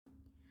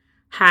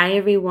Hi,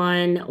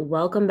 everyone.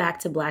 Welcome back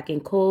to Black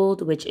and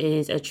Cold, which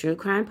is a true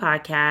crime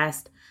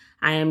podcast.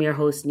 I am your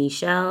host,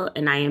 Nichelle,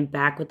 and I am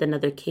back with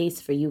another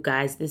case for you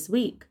guys this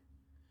week.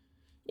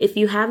 If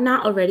you have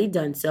not already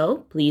done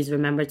so, please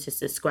remember to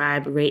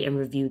subscribe, rate, and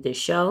review this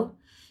show.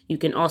 You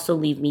can also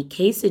leave me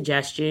case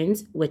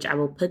suggestions, which I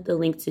will put the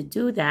link to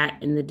do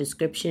that in the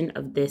description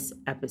of this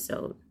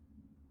episode.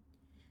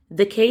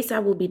 The case I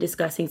will be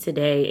discussing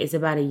today is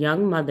about a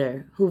young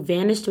mother who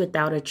vanished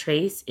without a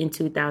trace in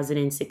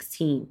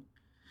 2016.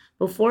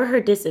 Before her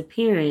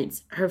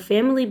disappearance, her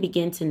family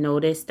began to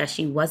notice that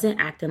she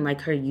wasn't acting like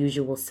her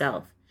usual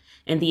self,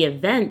 and the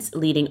events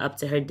leading up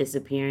to her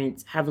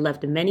disappearance have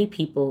left many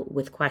people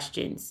with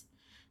questions.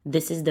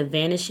 This is the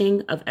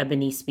vanishing of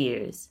Ebony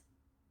Spears.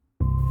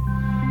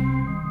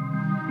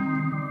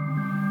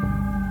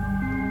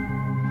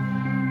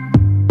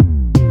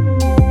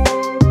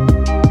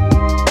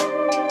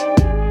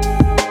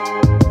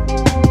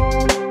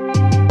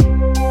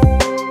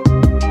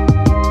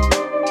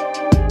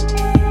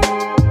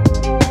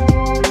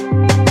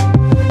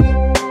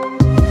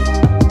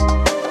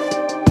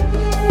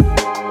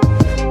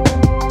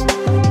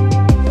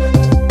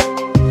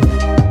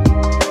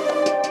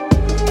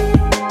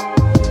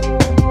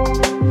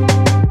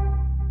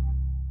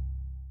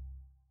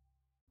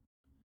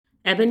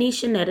 Ebony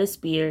Shanetta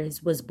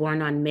Spears was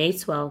born on May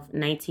 12,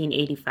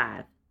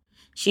 1985.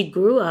 She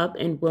grew up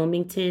in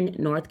Wilmington,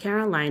 North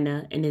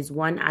Carolina, and is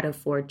one out of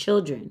four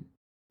children.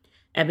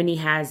 Ebony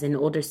has an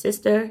older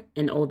sister,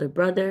 an older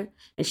brother,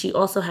 and she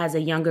also has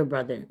a younger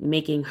brother,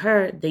 making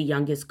her the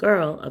youngest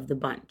girl of the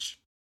bunch.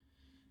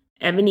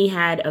 Ebony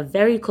had a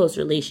very close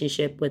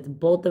relationship with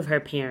both of her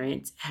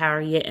parents,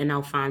 Harriet and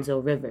Alfonso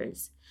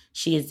Rivers.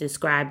 She is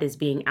described as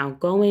being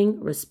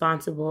outgoing,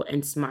 responsible,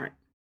 and smart.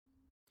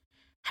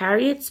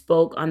 Harriet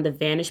spoke on the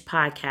Vanish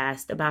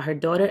podcast about her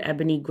daughter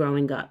Ebony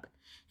growing up.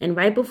 And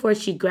right before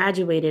she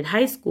graduated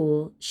high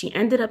school, she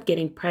ended up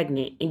getting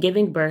pregnant and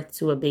giving birth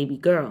to a baby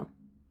girl.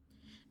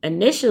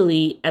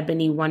 Initially,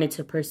 Ebony wanted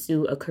to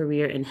pursue a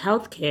career in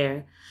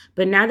healthcare,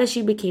 but now that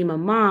she became a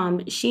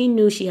mom, she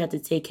knew she had to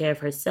take care of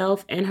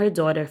herself and her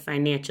daughter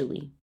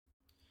financially.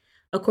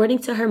 According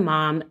to her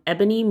mom,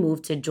 Ebony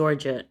moved to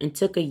Georgia and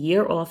took a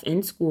year off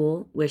in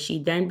school where she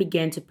then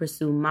began to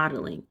pursue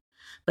modeling.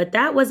 But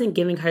that wasn't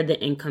giving her the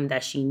income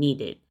that she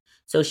needed.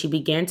 So she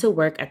began to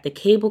work at the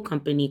cable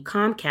company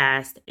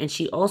Comcast, and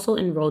she also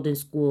enrolled in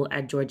school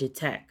at Georgia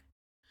Tech.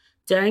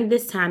 During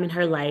this time in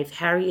her life,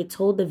 Harriet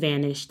told The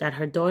Vanish that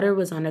her daughter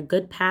was on a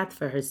good path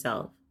for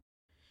herself.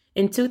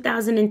 In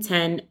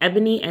 2010,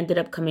 Ebony ended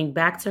up coming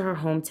back to her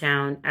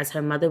hometown as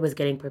her mother was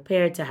getting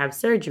prepared to have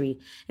surgery,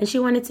 and she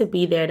wanted to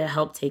be there to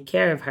help take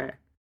care of her.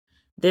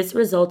 This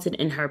resulted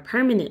in her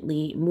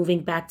permanently moving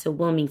back to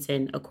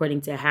Wilmington,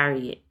 according to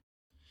Harriet.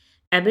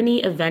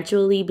 Ebony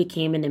eventually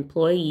became an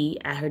employee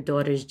at her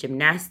daughter's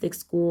gymnastics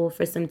school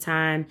for some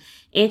time,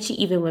 and she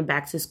even went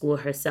back to school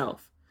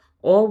herself,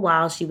 all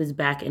while she was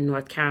back in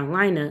North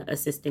Carolina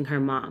assisting her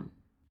mom.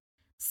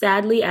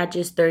 Sadly, at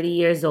just 30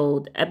 years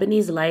old,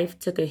 Ebony's life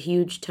took a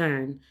huge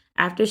turn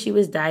after she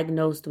was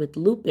diagnosed with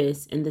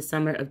lupus in the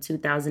summer of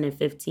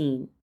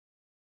 2015.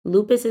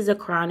 Lupus is a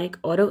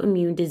chronic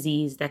autoimmune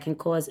disease that can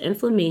cause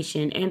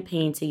inflammation and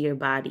pain to your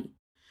body.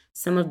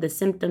 Some of the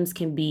symptoms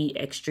can be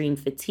extreme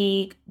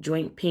fatigue,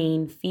 joint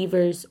pain,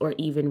 fevers, or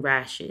even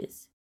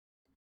rashes.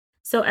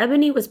 So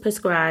Ebony was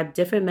prescribed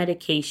different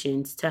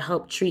medications to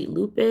help treat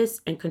lupus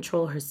and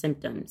control her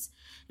symptoms,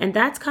 and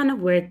that's kind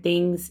of where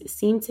things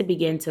seem to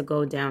begin to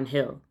go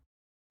downhill.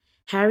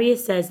 Harriet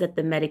says that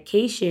the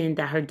medication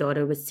that her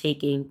daughter was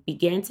taking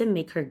began to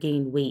make her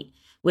gain weight,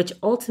 which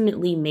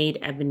ultimately made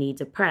Ebony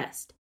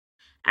depressed.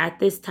 At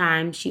this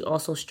time, she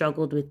also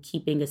struggled with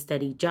keeping a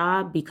steady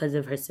job because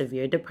of her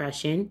severe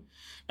depression.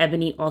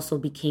 Ebony also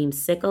became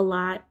sick a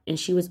lot, and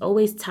she was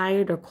always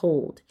tired or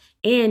cold,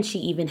 and she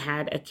even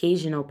had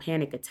occasional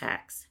panic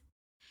attacks.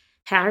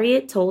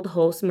 Harriet told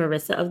host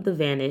Marissa of The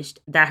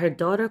Vanished that her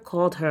daughter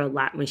called her a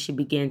lot when she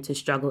began to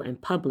struggle in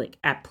public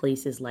at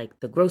places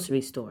like the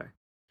grocery store.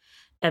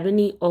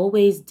 Ebony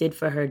always did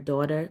for her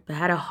daughter, but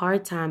had a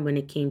hard time when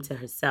it came to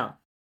herself.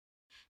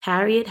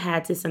 Harriet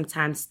had to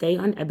sometimes stay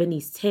on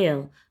Ebony's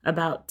tail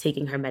about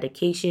taking her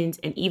medications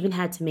and even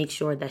had to make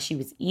sure that she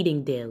was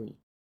eating daily.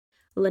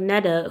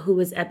 Lynetta, who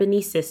was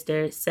Ebony's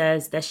sister,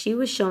 says that she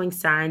was showing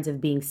signs of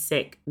being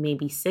sick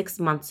maybe 6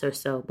 months or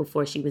so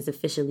before she was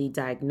officially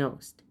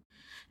diagnosed.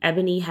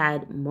 Ebony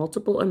had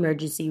multiple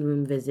emergency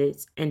room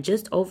visits and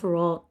just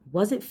overall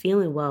wasn't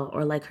feeling well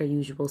or like her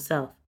usual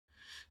self.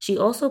 She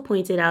also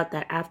pointed out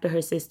that after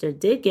her sister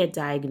did get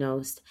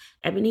diagnosed,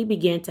 Ebony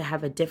began to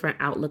have a different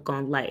outlook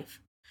on life.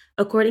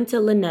 According to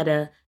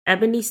Lynetta,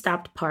 Ebony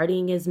stopped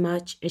partying as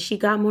much and she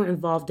got more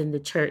involved in the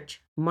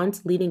church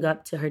months leading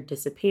up to her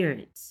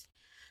disappearance.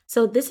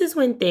 So this is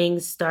when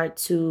things start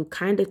to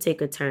kind of take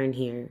a turn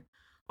here.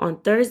 On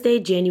Thursday,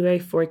 January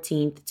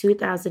 14th,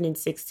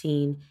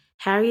 2016,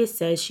 Harriet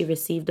says she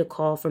received a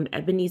call from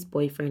Ebony's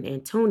boyfriend,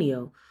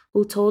 Antonio,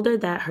 who told her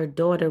that her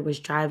daughter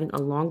was driving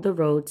along the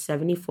road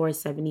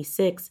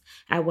 7476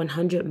 at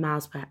 100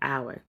 miles per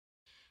hour.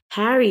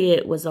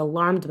 Harriet was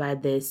alarmed by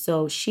this,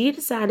 so she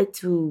decided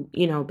to,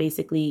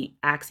 basically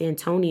ask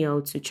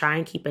Antonio to try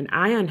and keep an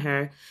eye on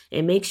her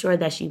and make sure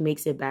that she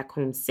makes it back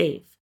home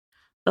safe.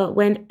 But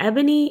when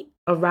Ebony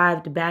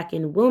arrived back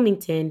in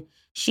Wilmington,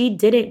 she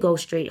didn't go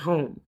straight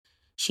home.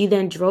 She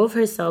then drove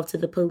herself to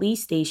the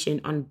police station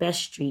on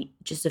Best Street,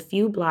 just a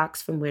few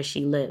blocks from where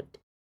she lived.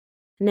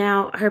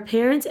 Now, her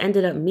parents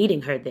ended up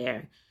meeting her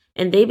there,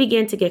 and they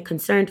began to get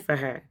concerned for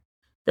her.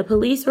 The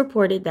police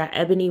reported that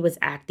Ebony was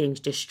acting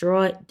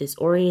distraught,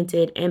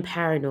 disoriented, and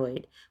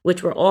paranoid,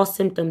 which were all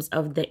symptoms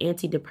of the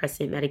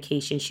antidepressant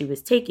medication she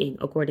was taking,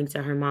 according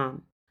to her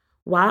mom.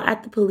 While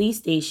at the police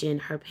station,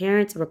 her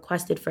parents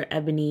requested for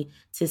Ebony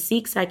to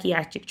seek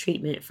psychiatric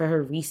treatment for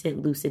her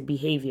recent lucid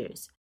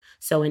behaviors.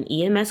 So an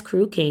EMS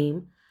crew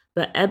came,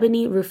 but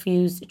Ebony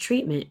refused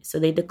treatment, so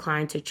they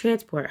declined to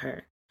transport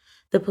her.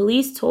 The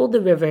police told the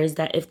Rivers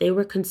that if they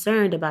were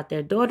concerned about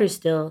their daughter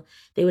still,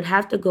 they would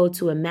have to go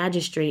to a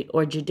magistrate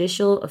or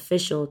judicial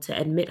official to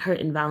admit her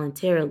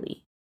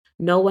involuntarily.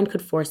 No one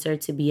could force her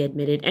to be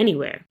admitted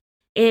anywhere.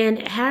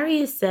 And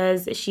Harriet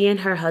says she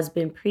and her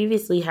husband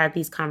previously had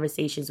these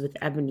conversations with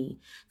Ebony,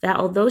 that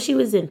although she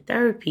was in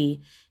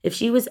therapy, if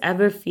she was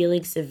ever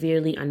feeling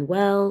severely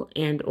unwell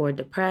and or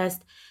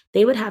depressed,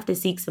 they would have to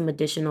seek some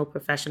additional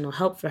professional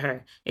help for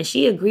her, and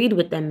she agreed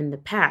with them in the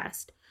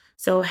past.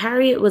 So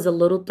Harriet was a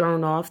little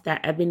thrown off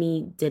that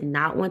Ebony did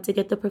not want to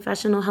get the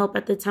professional help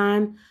at the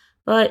time,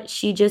 but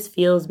she just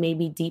feels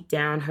maybe deep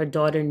down her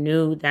daughter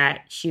knew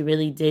that she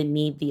really did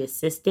need the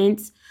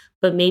assistance,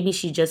 but maybe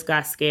she just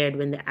got scared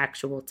when the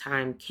actual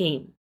time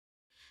came.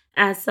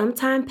 As some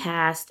time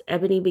passed,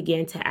 Ebony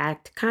began to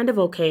act kind of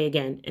okay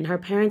again, and her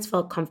parents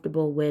felt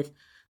comfortable with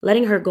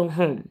letting her go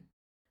home.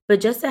 But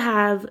just to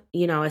have,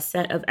 a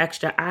set of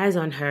extra eyes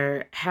on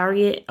her,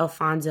 Harriet,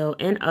 Alfonso,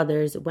 and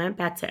others went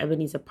back to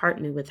Ebony's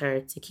apartment with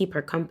her to keep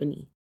her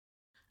company.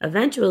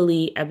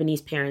 Eventually,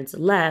 Ebony's parents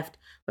left,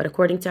 but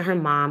according to her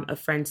mom, a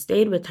friend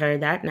stayed with her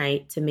that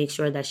night to make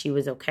sure that she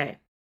was okay.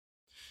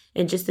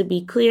 And just to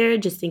be clear,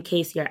 just in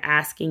case you're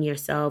asking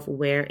yourself,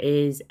 where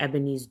is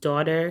Ebony's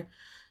daughter?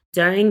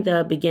 During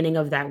the beginning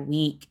of that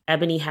week,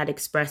 Ebony had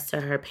expressed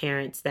to her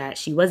parents that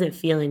she wasn't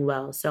feeling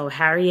well. So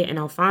Harriet and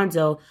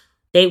Alfonso,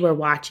 they were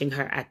watching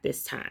her at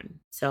this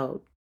time.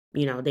 So,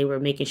 they were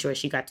making sure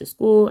she got to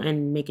school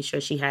and making sure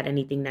she had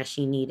anything that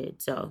she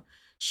needed. So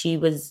she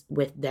was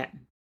with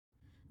them.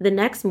 The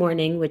next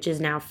morning, which is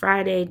now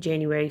Friday,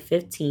 January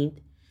 15th,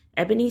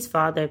 Ebony's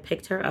father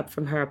picked her up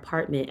from her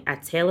apartment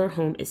at Taylor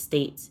Home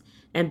Estates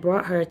and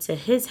brought her to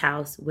his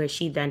house where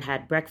she then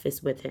had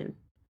breakfast with him.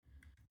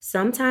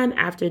 Sometime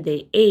after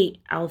they ate,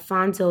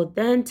 Alfonso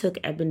then took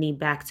Ebony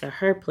back to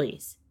her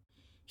place.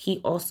 He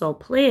also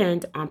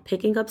planned on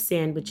picking up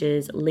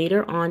sandwiches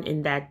later on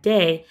in that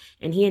day,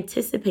 and he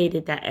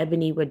anticipated that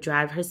Ebony would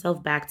drive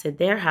herself back to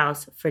their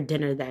house for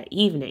dinner that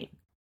evening.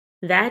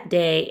 That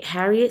day,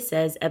 Harriet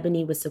says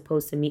Ebony was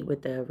supposed to meet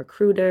with the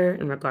recruiter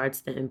in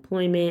regards to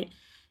employment,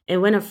 and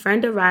when a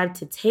friend arrived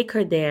to take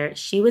her there,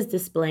 she was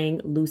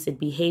displaying lucid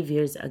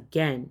behaviors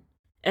again.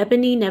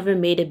 Ebony never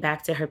made it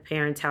back to her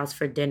parents' house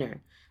for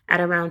dinner. At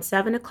around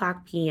 7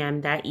 o'clock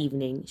p.m. that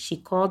evening, she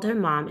called her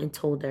mom and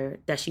told her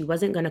that she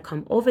wasn't going to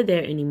come over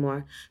there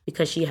anymore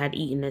because she had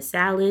eaten a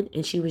salad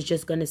and she was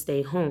just going to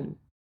stay home.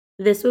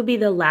 This would be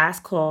the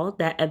last call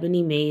that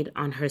Ebony made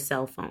on her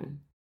cell phone.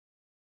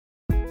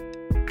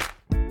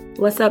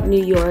 What's up,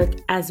 New York?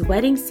 As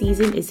wedding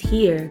season is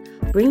here,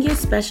 bring your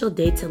special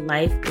day to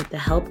life with the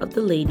help of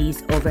the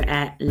ladies over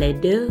at Les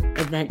Deux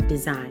Event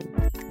Design.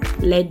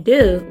 Les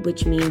Deux,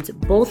 which means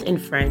both in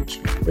French,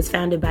 was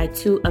founded by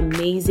two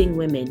amazing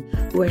women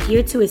who are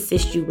here to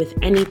assist you with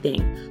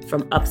anything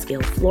from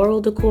upscale floral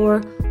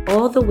decor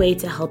all the way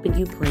to helping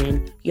you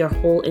plan your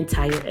whole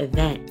entire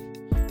event.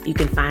 You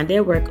can find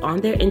their work on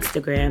their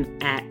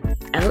Instagram at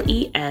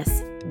LESDEUXD.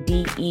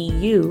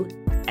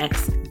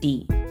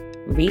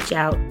 Reach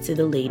out to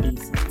the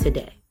ladies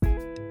today.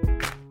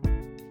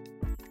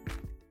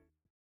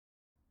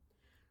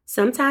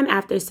 Sometime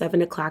after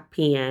 7 o'clock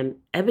p.m.,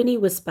 Ebony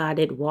was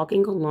spotted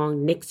walking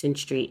along Nixon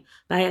Street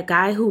by a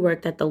guy who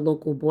worked at the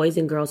local Boys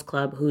and Girls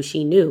Club who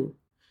she knew.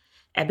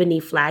 Ebony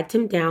flagged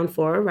him down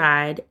for a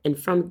ride, and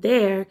from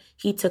there,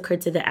 he took her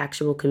to the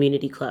actual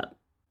community club.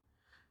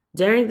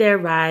 During their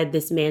ride,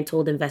 this man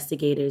told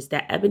investigators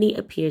that Ebony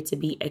appeared to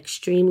be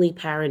extremely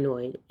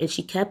paranoid, and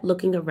she kept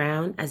looking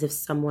around as if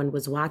someone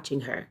was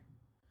watching her.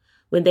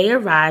 When they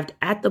arrived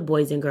at the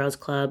Boys and Girls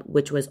Club,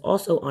 which was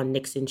also on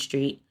Nixon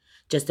Street,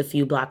 just a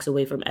few blocks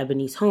away from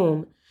Ebony's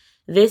home,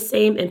 this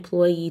same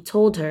employee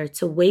told her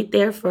to wait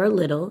there for a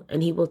little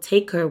and he will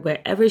take her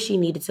wherever she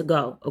needed to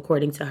go,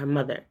 according to her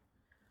mother.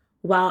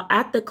 While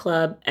at the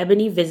club,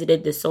 Ebony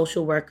visited the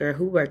social worker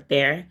who worked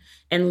there,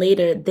 and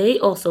later they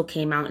also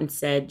came out and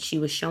said she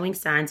was showing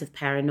signs of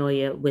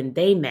paranoia when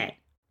they met.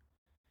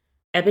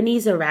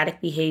 Ebony's erratic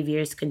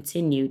behaviors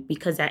continued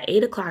because at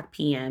 8 o'clock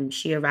p.m.,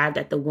 she arrived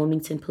at the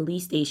Wilmington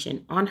police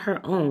station on her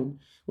own,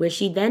 where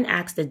she then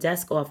asked the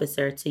desk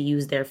officer to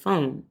use their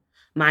phone.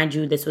 Mind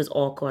you, this was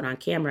all caught on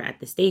camera at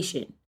the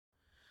station.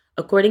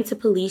 According to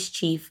Police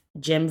Chief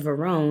Jim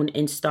Varone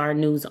in Star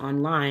News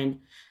Online,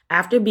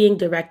 after being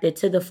directed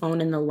to the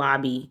phone in the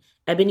lobby,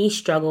 Ebony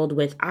struggled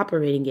with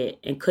operating it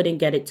and couldn't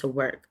get it to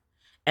work.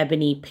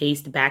 Ebony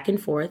paced back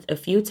and forth a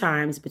few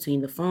times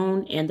between the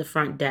phone and the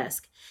front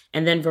desk,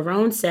 and then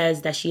Varone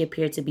says that she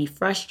appeared to be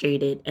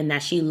frustrated and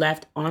that she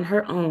left on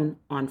her own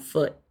on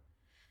foot.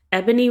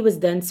 Ebony was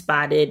then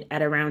spotted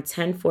at around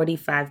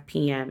 10:45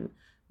 p.m.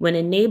 when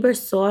a neighbor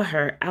saw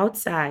her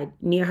outside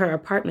near her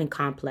apartment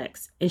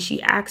complex and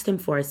she asked him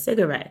for a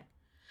cigarette.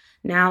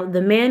 Now,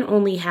 the man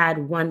only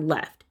had one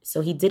left,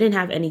 so he didn't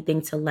have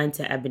anything to lend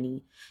to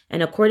Ebony.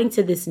 And according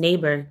to this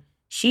neighbor,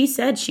 she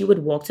said she would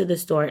walk to the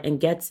store and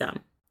get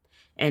some.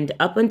 And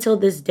up until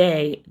this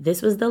day,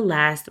 this was the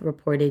last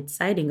reported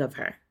sighting of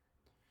her.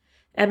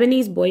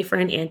 Ebony's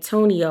boyfriend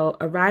Antonio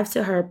arrived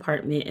to her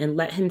apartment and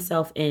let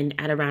himself in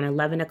at around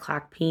 11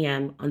 o'clock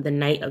p.m. on the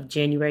night of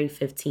January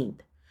 15th.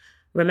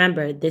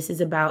 Remember, this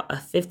is about a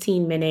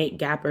 15-minute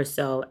gap or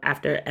so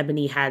after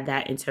Ebony had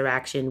that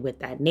interaction with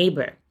that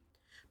neighbor.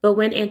 But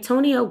when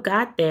Antonio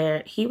got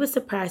there, he was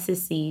surprised to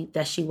see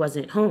that she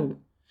wasn't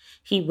home.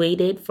 He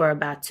waited for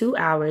about 2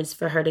 hours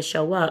for her to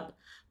show up,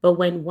 but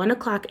when 1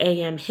 o'clock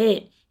a.m.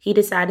 hit, he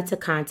decided to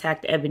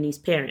contact Ebony's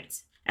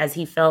parents, as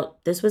he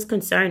felt this was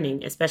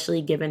concerning,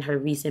 especially given her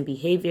recent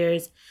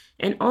behaviors,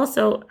 and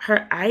also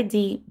her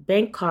ID,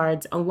 bank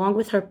cards, along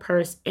with her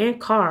purse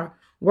and car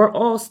were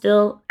all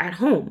still at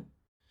home.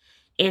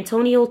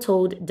 Antonio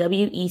told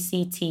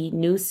WECT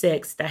News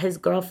 6 that his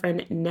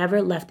girlfriend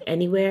never left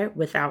anywhere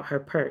without her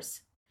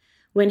purse.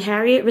 When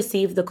Harriet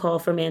received the call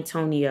from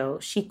Antonio,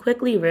 she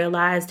quickly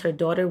realized her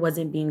daughter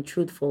wasn't being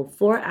truthful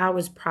 4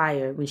 hours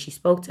prior when she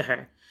spoke to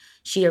her.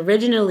 She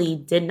originally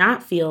did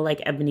not feel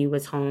like Ebony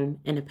was home,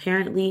 and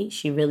apparently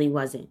she really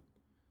wasn't.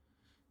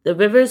 The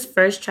Rivers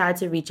first tried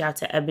to reach out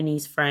to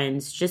Ebony's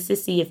friends just to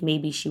see if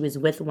maybe she was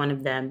with one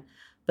of them,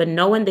 but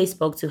no one they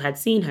spoke to had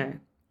seen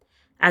her.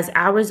 As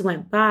hours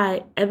went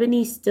by,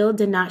 Ebony still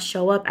did not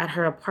show up at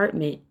her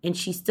apartment, and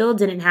she still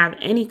didn't have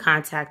any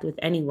contact with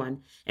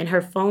anyone, and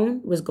her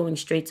phone was going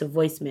straight to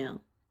voicemail.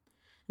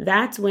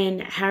 That's when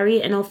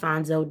Harriet and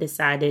Alfonso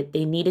decided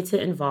they needed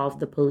to involve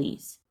the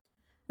police.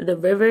 The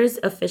Rivers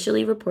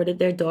officially reported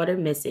their daughter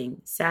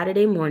missing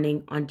Saturday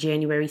morning on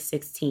January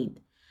 16th,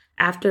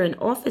 after an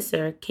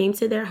officer came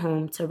to their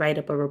home to write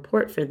up a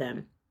report for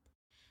them.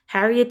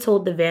 Harriet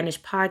told the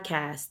Vanish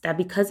podcast that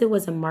because it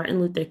was a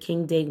Martin Luther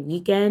King Day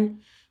weekend,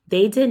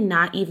 they did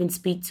not even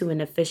speak to an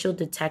official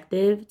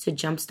detective to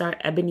jumpstart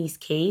Ebony's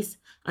case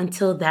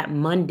until that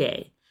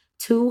Monday,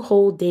 2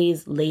 whole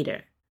days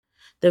later.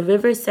 The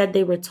Rivers said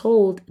they were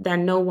told that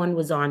no one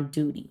was on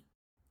duty.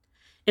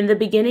 In the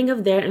beginning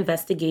of their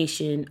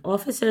investigation,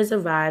 officers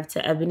arrived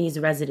to Ebony's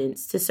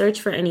residence to search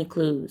for any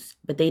clues,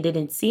 but they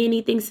didn't see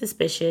anything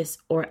suspicious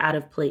or out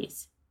of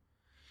place.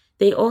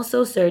 They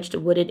also searched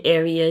wooded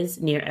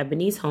areas near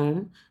Ebony's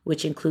home,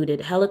 which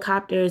included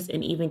helicopters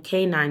and even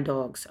canine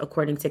dogs,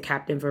 according to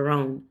Captain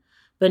Varone,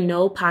 but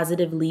no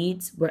positive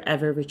leads were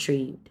ever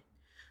retrieved.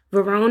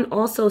 Varone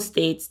also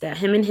states that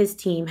him and his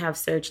team have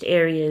searched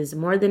areas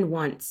more than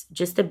once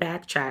just to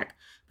backtrack,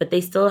 but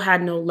they still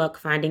had no luck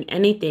finding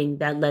anything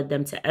that led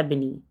them to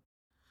Ebony.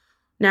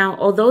 Now,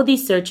 although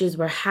these searches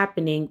were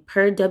happening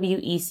per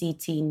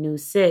WECT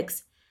News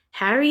 6,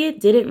 Harriet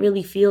didn't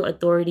really feel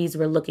authorities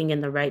were looking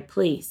in the right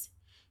place.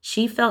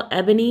 She felt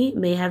Ebony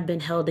may have been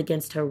held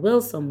against her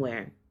will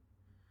somewhere.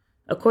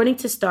 According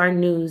to Star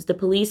News, the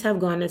police have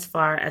gone as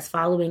far as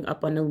following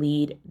up on a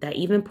lead that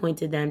even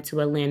pointed them to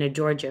Atlanta,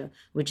 Georgia,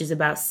 which is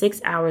about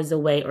 6 hours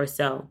away or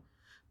so.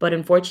 But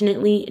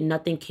unfortunately,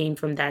 nothing came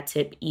from that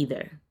tip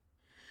either.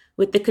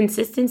 With the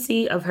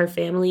consistency of her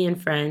family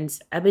and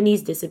friends,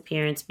 Ebony's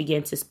disappearance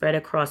began to spread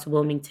across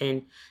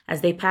Wilmington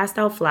as they passed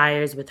out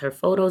flyers with her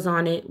photos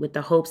on it with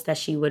the hopes that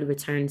she would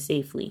return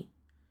safely.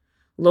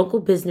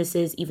 Local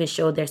businesses even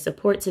showed their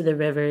support to the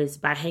Rivers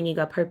by hanging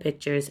up her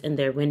pictures in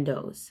their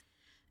windows.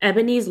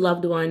 Ebony's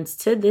loved ones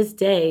to this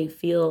day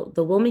feel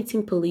the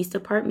Wilmington Police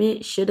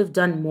Department should have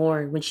done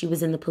more when she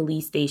was in the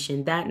police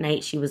station that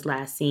night she was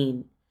last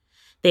seen.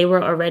 They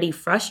were already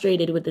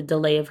frustrated with the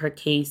delay of her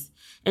case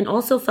and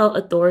also felt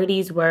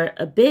authorities were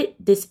a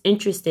bit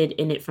disinterested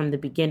in it from the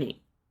beginning.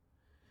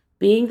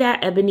 Being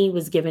that Ebony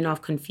was giving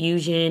off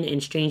confusion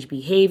and strange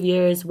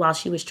behaviors while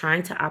she was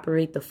trying to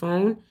operate the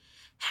phone,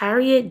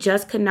 Harriet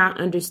just could not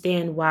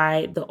understand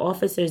why the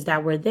officers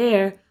that were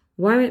there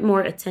weren't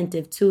more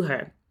attentive to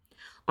her.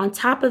 On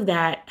top of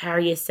that,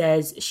 Harriet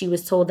says she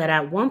was told that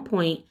at one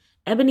point,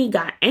 Ebony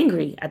got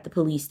angry at the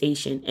police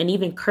station and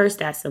even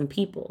cursed at some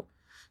people.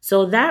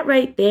 So that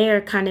right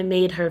there kind of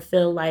made her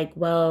feel like,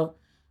 well,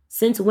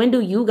 since when do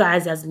you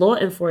guys as law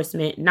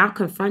enforcement not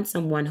confront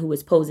someone who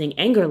is posing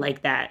anger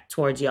like that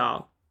towards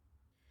y'all?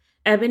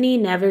 Ebony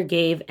never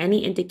gave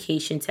any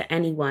indication to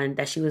anyone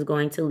that she was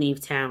going to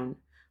leave town.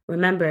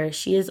 Remember,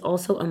 she is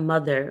also a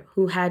mother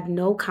who had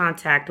no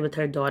contact with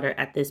her daughter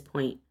at this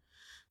point.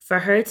 For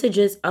her to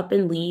just up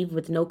and leave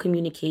with no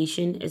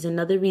communication is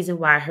another reason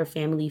why her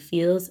family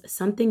feels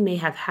something may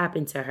have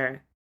happened to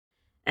her.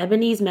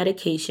 Ebony's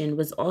medication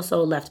was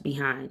also left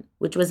behind,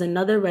 which was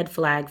another red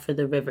flag for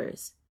the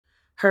Rivers.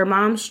 Her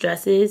mom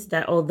stresses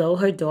that although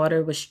her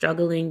daughter was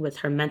struggling with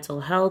her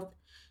mental health,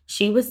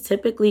 she was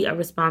typically a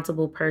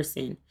responsible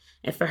person,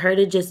 and for her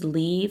to just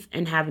leave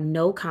and have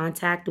no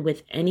contact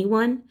with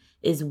anyone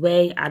is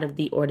way out of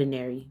the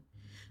ordinary.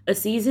 A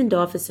seasoned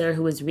officer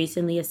who was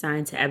recently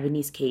assigned to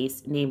Ebony's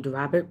case, named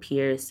Robert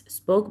Pierce,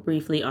 spoke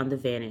briefly on the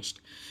vanished,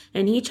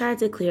 and he tried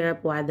to clear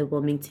up why the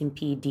Wilmington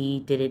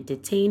PD didn't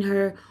detain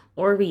her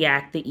or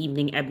react the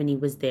evening Ebony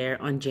was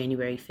there on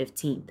January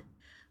 15th.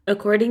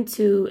 According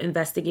to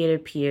investigator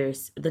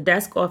Pierce, the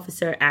desk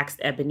officer asked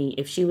Ebony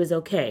if she was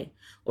okay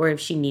or if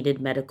she needed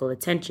medical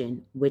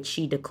attention, which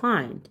she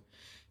declined.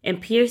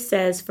 And Pierce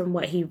says from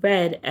what he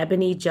read,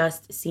 Ebony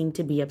just seemed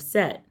to be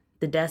upset.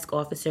 The desk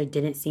officer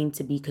didn't seem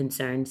to be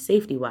concerned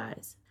safety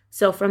wise.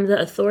 So, from the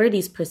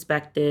authorities'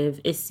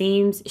 perspective, it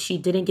seems she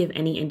didn't give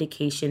any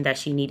indication that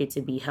she needed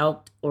to be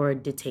helped or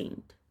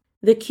detained.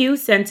 The Q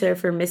Center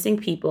for Missing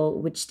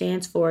People, which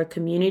stands for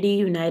Community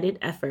United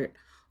Effort,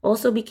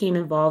 also became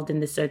involved in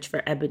the search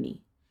for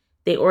Ebony.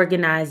 They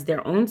organized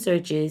their own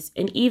searches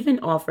and even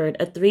offered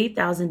a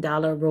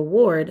 $3,000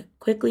 reward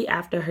quickly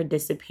after her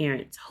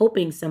disappearance,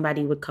 hoping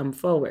somebody would come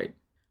forward.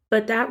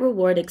 But that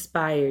reward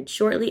expired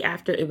shortly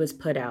after it was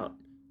put out.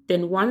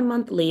 Then 1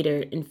 month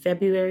later, in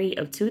February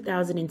of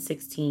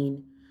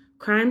 2016,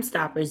 Crime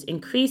Stoppers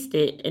increased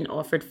it and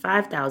offered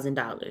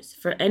 $5,000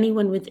 for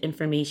anyone with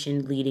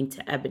information leading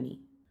to Ebony.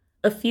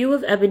 A few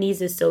of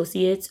Ebony's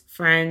associates,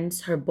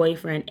 friends, her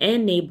boyfriend,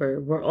 and neighbor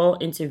were all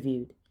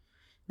interviewed.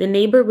 The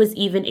neighbor was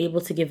even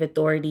able to give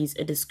authorities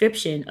a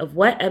description of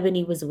what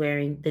Ebony was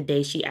wearing the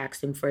day she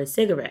asked him for a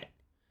cigarette.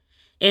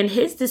 And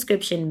his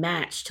description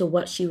matched to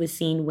what she was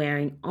seen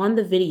wearing on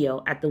the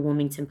video at the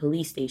Wilmington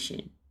police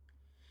station.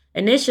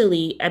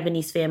 Initially,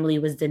 Ebony's family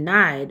was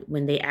denied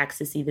when they asked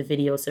to see the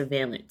video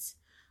surveillance.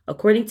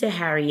 According to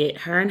Harriet,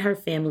 her and her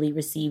family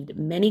received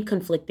many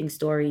conflicting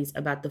stories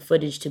about the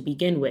footage to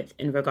begin with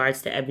in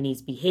regards to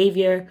Ebony's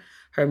behavior,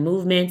 her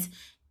movements,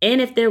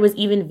 and if there was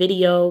even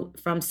video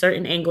from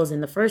certain angles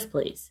in the first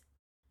place.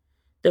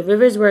 The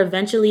Rivers were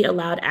eventually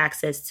allowed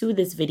access to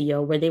this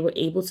video where they were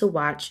able to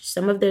watch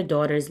some of their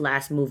daughter's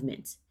last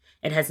movements.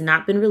 It has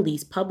not been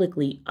released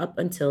publicly up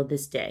until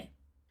this day.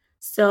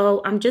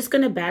 So I'm just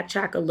going to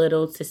backtrack a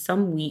little to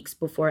some weeks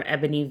before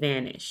Ebony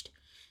vanished.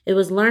 It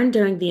was learned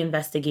during the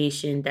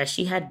investigation that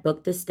she had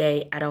booked a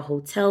stay at a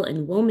hotel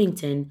in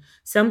Wilmington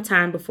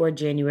sometime before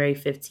January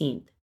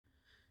 15th.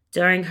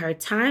 During her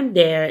time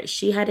there,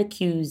 she had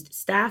accused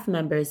staff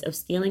members of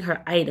stealing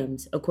her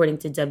items, according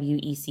to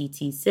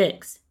WECT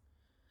 6.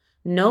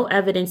 No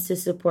evidence to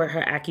support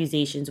her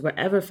accusations were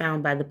ever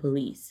found by the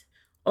police.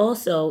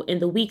 Also, in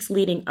the weeks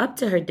leading up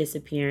to her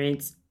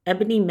disappearance,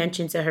 Ebony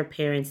mentioned to her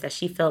parents that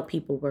she felt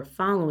people were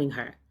following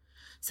her.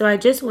 So I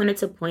just wanted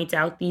to point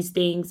out these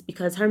things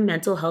because her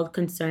mental health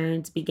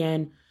concerns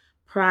began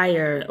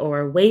prior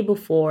or way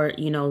before,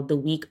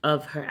 the week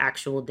of her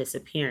actual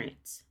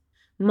disappearance.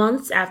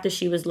 Months after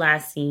she was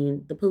last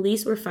seen, the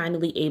police were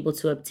finally able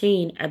to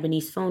obtain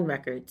Ebony's phone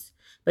records,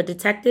 but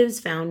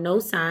detectives found no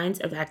signs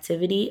of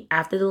activity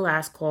after the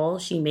last call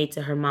she made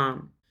to her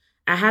mom.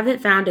 I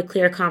haven't found a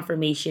clear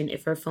confirmation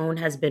if her phone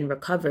has been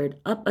recovered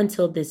up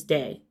until this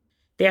day.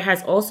 There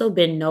has also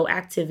been no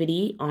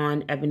activity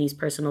on Ebony's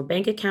personal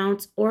bank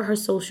accounts or her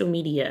social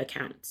media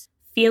accounts.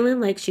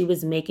 Feeling like she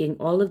was making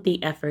all of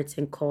the efforts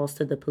and calls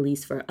to the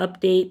police for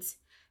updates,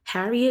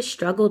 Harriet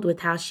struggled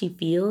with how she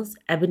feels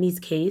Ebony's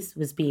case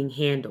was being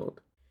handled.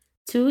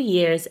 2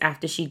 years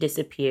after she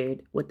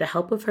disappeared, with the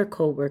help of her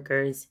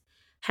co-workers,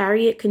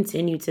 Harriet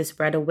continued to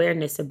spread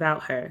awareness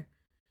about her.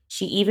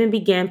 She even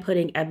began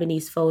putting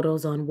Ebony's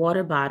photos on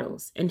water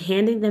bottles and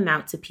handing them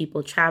out to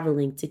people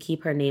traveling to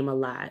keep her name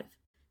alive.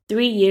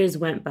 3 years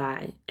went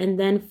by, and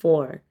then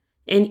 4,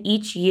 and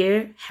each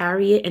year,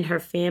 Harriet and her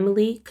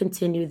family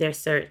continued their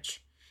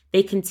search.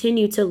 They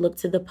continued to look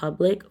to the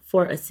public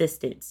for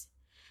assistance.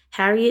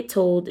 Harriet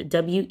told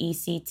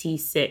WECT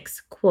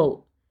 6,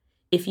 quote,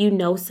 "If you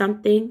know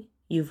something,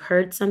 you've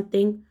heard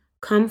something,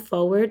 come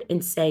forward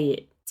and say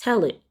it.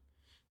 Tell it.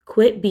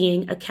 Quit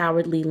being a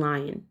cowardly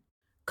lion.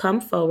 Come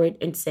forward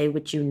and say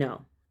what you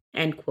know."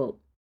 End quote.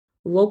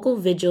 Local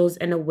vigils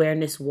and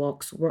awareness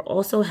walks were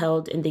also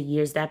held in the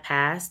years that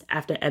passed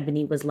after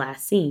Ebony was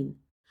last seen,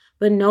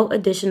 but no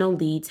additional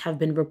leads have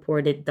been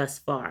reported thus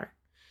far.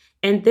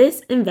 And this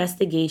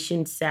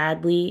investigation,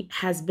 sadly,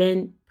 has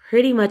been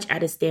pretty much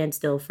at a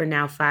standstill for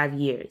now 5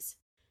 years.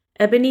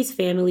 Ebony's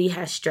family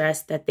has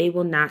stressed that they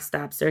will not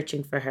stop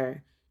searching for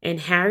her, and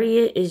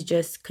Harriet is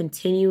just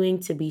continuing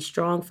to be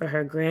strong for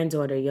her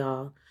granddaughter,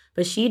 y'all,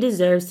 but she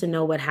deserves to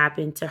know what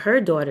happened to her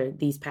daughter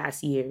these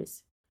past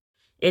years.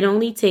 It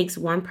only takes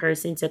one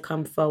person to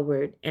come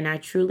forward, and I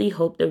truly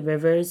hope the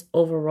Rivers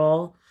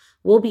overall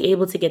will be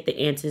able to get the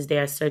answers they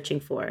are searching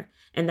for,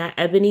 and that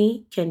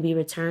Ebony can be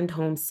returned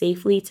home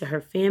safely to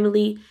her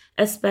family,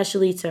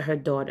 especially to her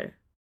daughter.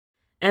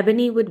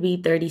 Ebony would be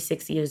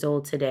 36 years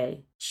old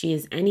today. She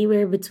is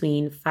anywhere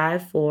between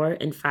 5'4"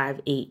 and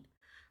 5'8".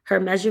 Her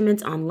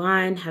measurements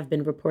online have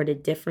been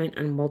reported different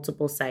on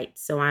multiple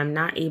sites, so I'm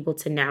not able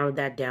to narrow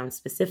that down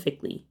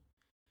specifically.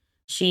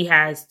 She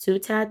has 2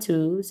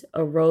 tattoos,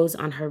 a rose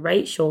on her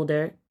right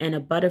shoulder, and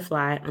a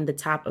butterfly on the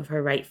top of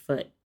her right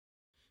foot.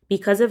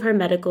 Because of her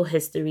medical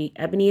history,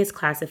 Ebony is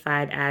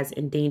classified as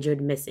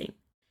endangered missing.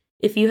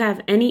 If you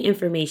have any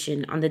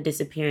information on the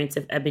disappearance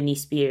of Ebony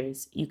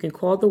Spears, you can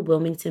call the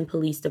Wilmington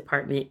Police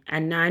Department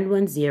at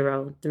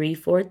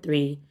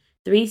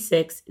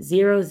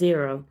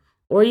 910-343-3600,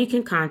 or you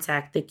can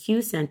contact the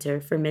Q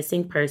Center for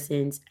Missing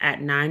Persons at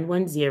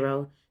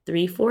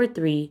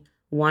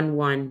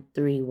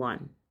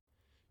 910-343-1131.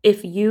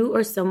 If you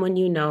or someone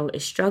you know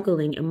is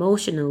struggling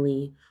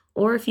emotionally,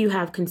 or if you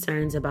have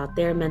concerns about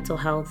their mental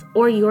health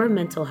or your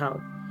mental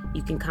health,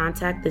 you can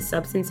contact the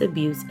Substance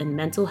Abuse and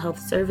Mental Health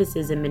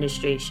Services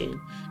Administration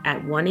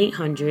at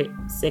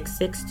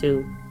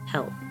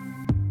 1-800-662-HELP.